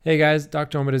Hey guys,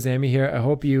 Dr. Omid Azami here. I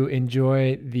hope you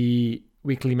enjoy the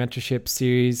weekly mentorship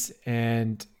series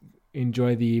and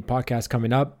enjoy the podcast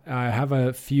coming up. I have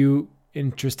a few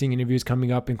interesting interviews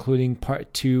coming up, including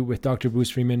part 2 with Dr.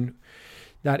 Bruce Freeman.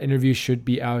 That interview should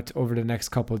be out over the next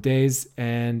couple of days,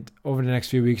 and over the next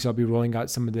few weeks, I'll be rolling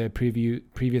out some of the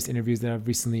previous interviews that I've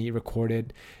recently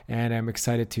recorded, and I'm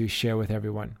excited to share with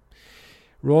everyone.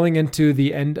 Rolling into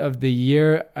the end of the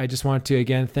year, I just want to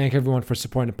again thank everyone for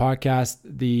supporting the podcast.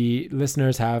 The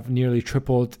listeners have nearly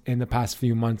tripled in the past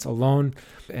few months alone,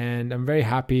 and I'm very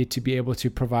happy to be able to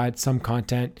provide some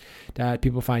content that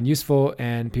people find useful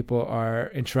and people are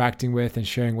interacting with and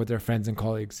sharing with their friends and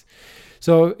colleagues.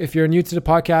 So if you're new to the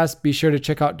podcast, be sure to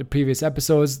check out the previous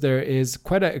episodes. There is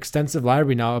quite an extensive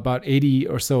library now, about 80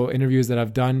 or so interviews that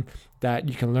I've done that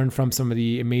you can learn from some of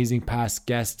the amazing past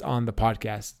guests on the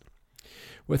podcast.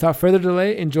 Without further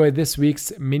delay, enjoy this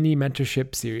week's mini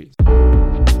mentorship series.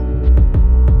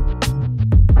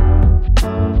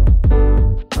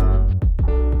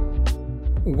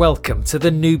 Welcome to the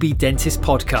Newbie Dentist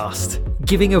Podcast,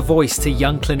 giving a voice to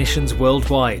young clinicians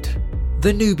worldwide.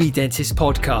 The Newbie Dentist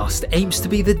Podcast aims to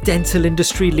be the dental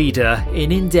industry leader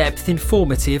in in-depth,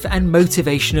 informative and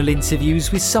motivational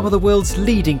interviews with some of the world's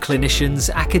leading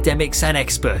clinicians, academics and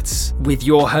experts. With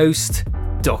your host,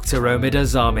 Dr. Omid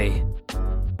Azami.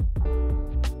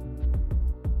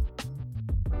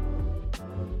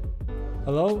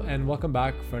 Hello and welcome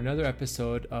back for another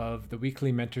episode of the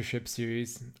weekly mentorship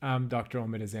series. I'm Dr.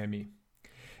 Omid Azami.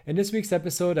 In this week's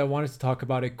episode, I wanted to talk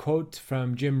about a quote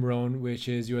from Jim Rohn, which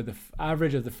is you're the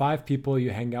average of the 5 people you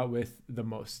hang out with the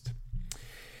most.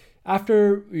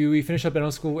 After we finish up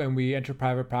dental school and we enter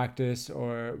private practice,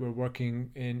 or we're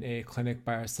working in a clinic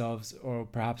by ourselves, or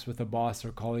perhaps with a boss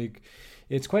or colleague,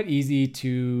 it's quite easy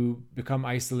to become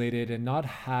isolated and not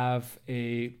have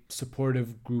a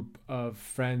supportive group of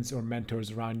friends or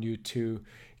mentors around you to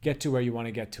get to where you want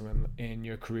to get to in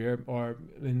your career or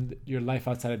in your life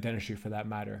outside of dentistry for that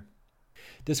matter.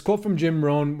 This quote from Jim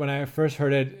Rohn, when I first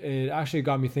heard it, it actually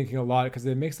got me thinking a lot because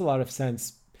it makes a lot of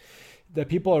sense. The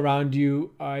people around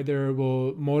you either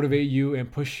will motivate you and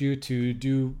push you to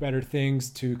do better things,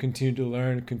 to continue to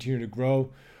learn, continue to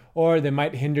grow, or they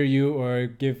might hinder you or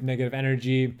give negative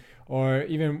energy or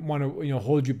even want to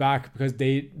hold you back because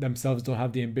they themselves don't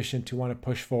have the ambition to want to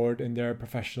push forward in their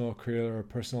professional career or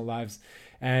personal lives,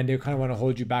 and they kind of want to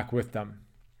hold you back with them.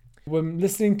 When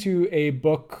listening to a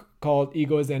book called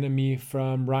Ego's Enemy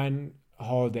from Ryan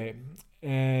Holiday,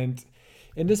 and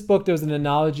in this book, there was an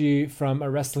analogy from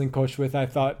a wrestling coach which I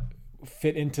thought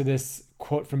fit into this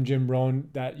quote from Jim Rohn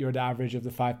that you're the average of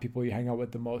the 5 people you hang out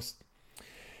with the most.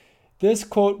 This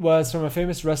quote was from a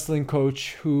famous wrestling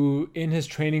coach who, in his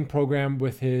training program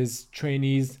with his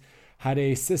trainees, had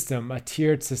a system, a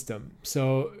tiered system.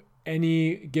 So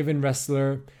any given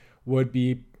wrestler would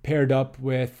be paired up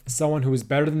with someone who was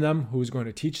better than them, who was going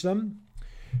to teach them,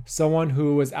 someone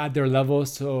who was at their level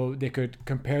so they could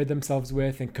compare themselves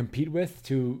with and compete with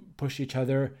to push each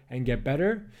other and get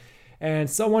better, and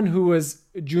someone who was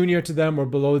junior to them or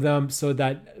below them so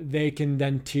that they can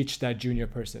then teach that junior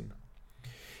person.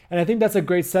 And I think that's a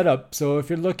great setup. So if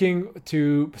you're looking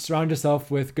to surround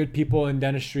yourself with good people in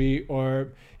dentistry or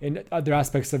in other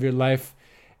aspects of your life,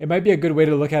 it might be a good way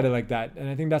to look at it like that. And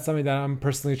I think that's something that I'm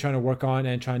personally trying to work on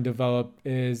and trying to develop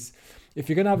is if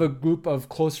you're going to have a group of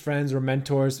close friends or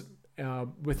mentors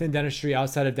within dentistry,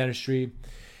 outside of dentistry,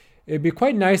 it'd be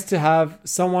quite nice to have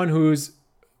someone who's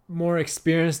more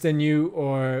experienced than you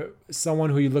or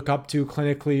someone who you look up to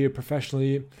clinically or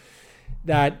professionally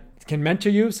that can mentor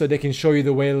you so they can show you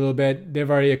the way a little bit. They've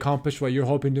already accomplished what you're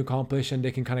hoping to accomplish and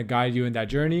they can kind of guide you in that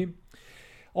journey.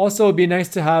 Also, it'd be nice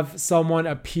to have someone,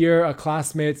 a peer, a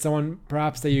classmate, someone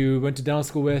perhaps that you went to dental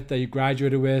school with, that you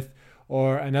graduated with,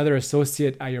 or another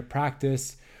associate at your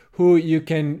practice who you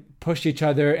can push each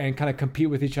other and kind of compete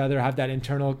with each other, have that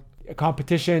internal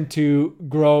competition to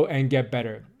grow and get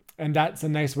better. And that's a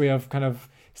nice way of kind of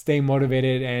staying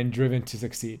motivated and driven to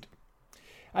succeed.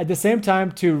 At the same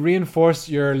time, to reinforce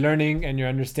your learning and your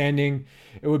understanding,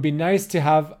 it would be nice to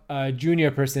have a junior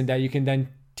person that you can then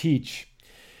teach.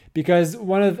 Because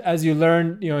as you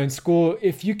learn, in school,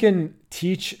 if you can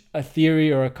teach a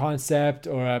theory or a concept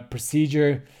or a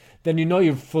procedure, then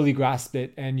you've fully grasped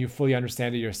it and you fully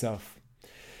understand it yourself.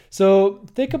 So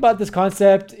think about this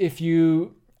concept. If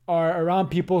you are around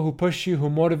people who push you, who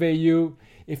motivate you,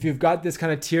 if you've got this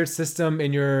kind of tiered system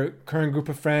in your current group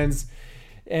of friends,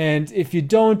 and if you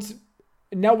don't,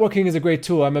 networking is a great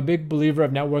tool. I'm a big believer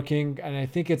of networking, and I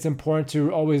think it's important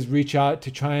to always reach out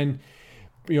to try and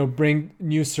bring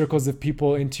new circles of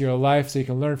people into your life so you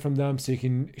can learn from them, so you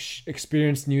can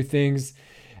experience new things.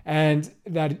 and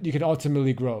that you can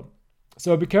ultimately grow.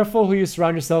 So be careful who you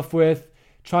surround yourself with.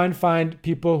 Try and find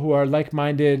people who are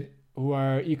like-minded, who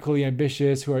are equally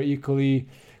ambitious, who are equally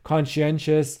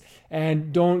conscientious,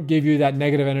 and don't give you that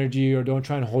negative energy or don't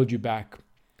try and hold you back.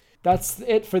 That's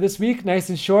it for this week. Nice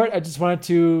and short. I just wanted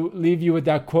to leave you with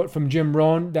that quote from Jim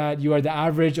Rohn that you are the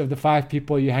average of the 5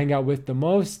 people you hang out with the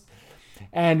most.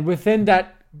 And within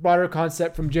that broader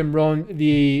concept from Jim Rohn,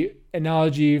 the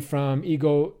analogy from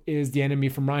ego is the enemy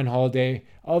from Ryan Holiday,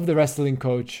 of the wrestling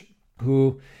coach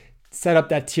who set up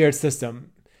that tiered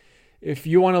system. If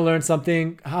you want to learn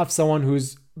something, have someone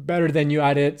who's better than you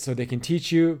at it so they can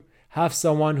teach you. Have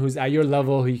someone who's at your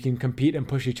level who you can compete and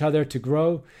push each other to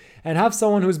grow. And have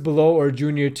someone who's below or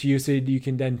junior to you so you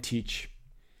can then teach.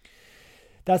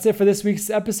 That's it for this week's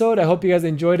episode. I hope you guys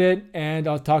enjoyed it, and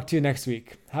I'll talk to you next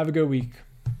week. Have a good week.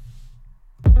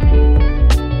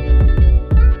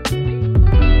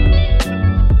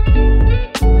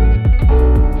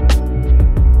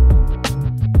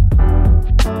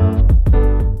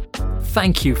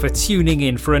 Thank you for tuning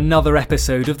in for another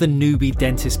episode of the Newbie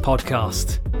Dentist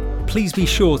Podcast. Please be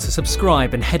sure to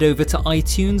subscribe and head over to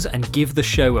iTunes and give the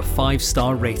show a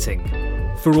 5-star rating.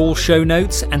 For all show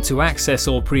notes and to access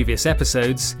all previous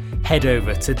episodes, head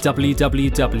over to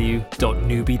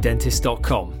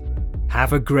www.newbiedentist.com.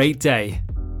 Have a great day.